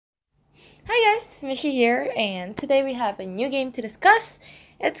guys, Michi here, and today we have a new game to discuss.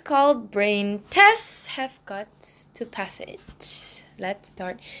 It's called Brain Tests. Have guts to pass it. Let's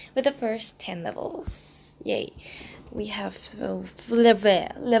start with the first 10 levels. Yay. We have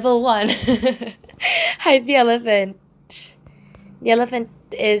level 1. Hide the elephant. The elephant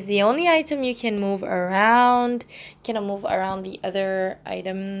is the only item you can move around. You cannot move around the other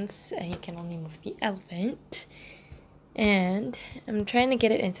items, and you can only move the elephant. And I'm trying to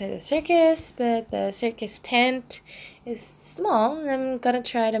get it inside the circus, but the circus tent is small, and I'm gonna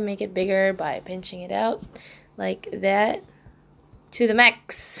try to make it bigger by pinching it out like that to the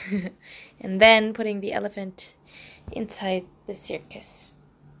max. And then putting the elephant inside the circus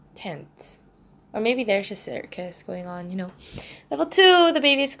tent. Or maybe there's a circus going on, you know. Level 2, the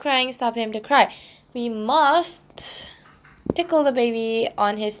baby is crying, stop him to cry. We must tickle the baby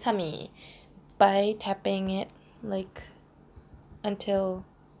on his tummy by tapping it like until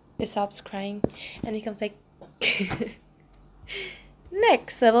it stops crying and becomes like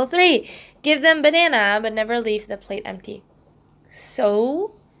Next, level 3, give them banana but never leave the plate empty.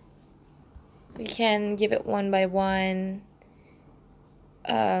 So we can give it one by one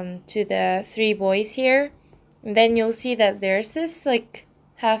to the 3 boys here, and then you'll see that there's this like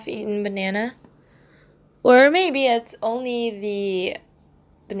half-eaten banana, or maybe it's only the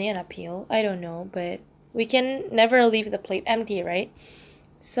banana peel, I don't know, but we can never leave the plate empty, right?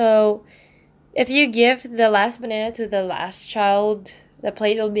 So if you give the last banana to the last child, the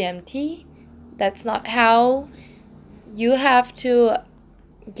plate will be empty. That's not how. You have to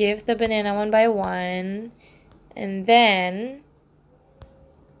give the banana one by one, and then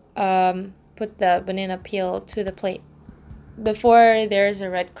put the banana peel to the plate before there's a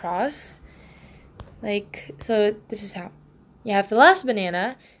red cross. Like, so this is how. You have the last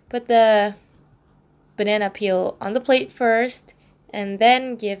banana, put the banana peel on the plate first, and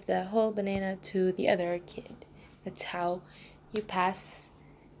then give the whole banana to the other kid. That's how you pass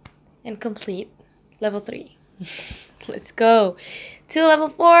and complete level 3. Let's go to level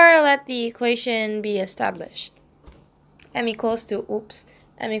 4. Let the equation be established. M equals to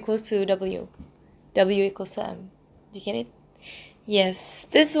W. W equals to M. Do you get it? Yes,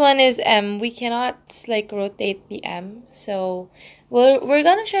 this one is M. We cannot like rotate the M, so we're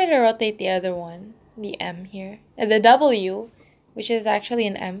gonna try to rotate the other one, the M here, and the W, which is actually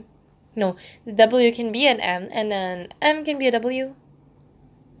an M. No, the W can be an M, and then M can be a W.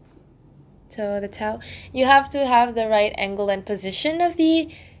 So that's how you have to have the right angle and position of the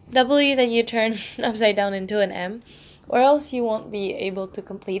W that you turn upside down into an M, or else you won't be able to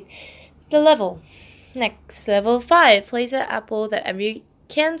complete the level. Next, level 5. Place an apple that everyone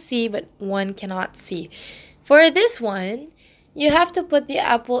can see but one cannot see. For this one, you have to put the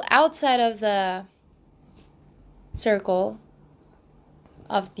apple outside of the circle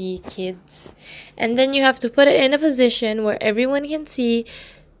of the kids, and then you have to put it in a position where everyone can see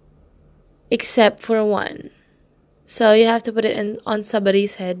except for one. So you have to put it on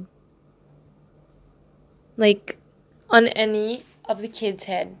somebody's head, like on any of the kids'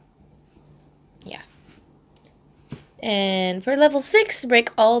 head. Yeah. And for level 6, break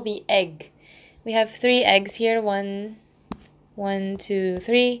all the egg. We have 3 eggs here. 1, 2,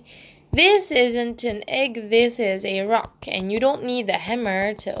 3. This isn't an egg, this is a rock. And you don't need the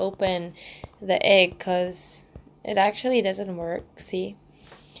hammer to open the egg because it actually doesn't work. See?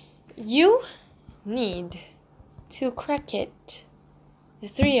 You need to crack it. The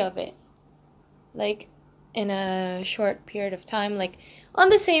 3 of it. Like in a short period of time. Like on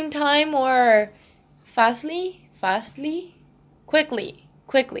the same time or quickly,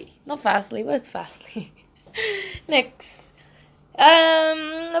 not fastly. What is fastly? Next,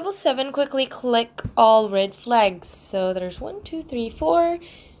 level 7, quickly click all red flags. So there's 1, 2, 3, 4.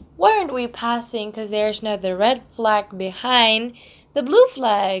 Why aren't we passing? Because there's now the red flag behind the blue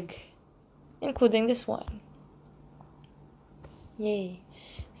flag, including this one. Yay.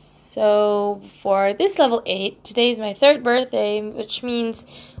 So for this level 8, today is my 3rd birthday, which means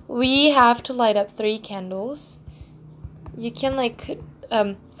we have to light up 3 candles. You can like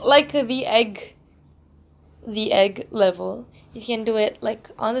the egg level. You can do it like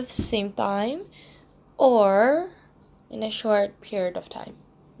on the same time or in a short period of time,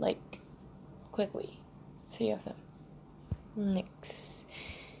 like quickly. 3 of them. Next,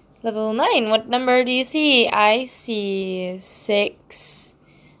 level 9. What number do you see? I see 6.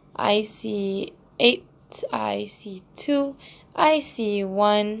 I see 8. I see 2. I see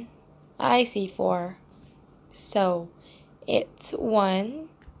 1. I see 4. So it's 1,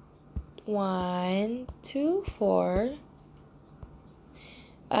 2, 4,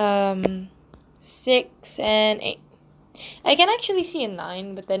 6, and 8. I can actually see a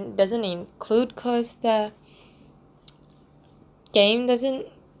 9, but then it doesn't include because the game doesn't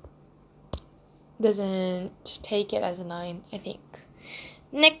take it as a 9, I think.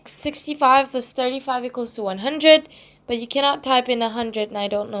 Next, 65 plus 35 equals to 100, but you cannot type in 100, and I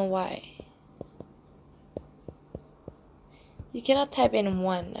don't know why. You cannot type in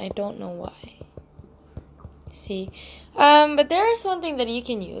 1, I don't know why. See, but there is one thing that you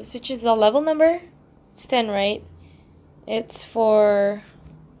can use, which is the level number. It's 10, right? It's for,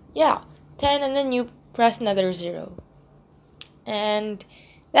 yeah, 10, and then you press another 0. And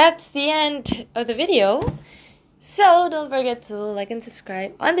that's the end of the video. So don't forget to like and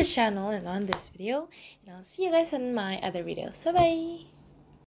subscribe on this channel and on this video. And I'll see you guys in my other videos. Bye bye.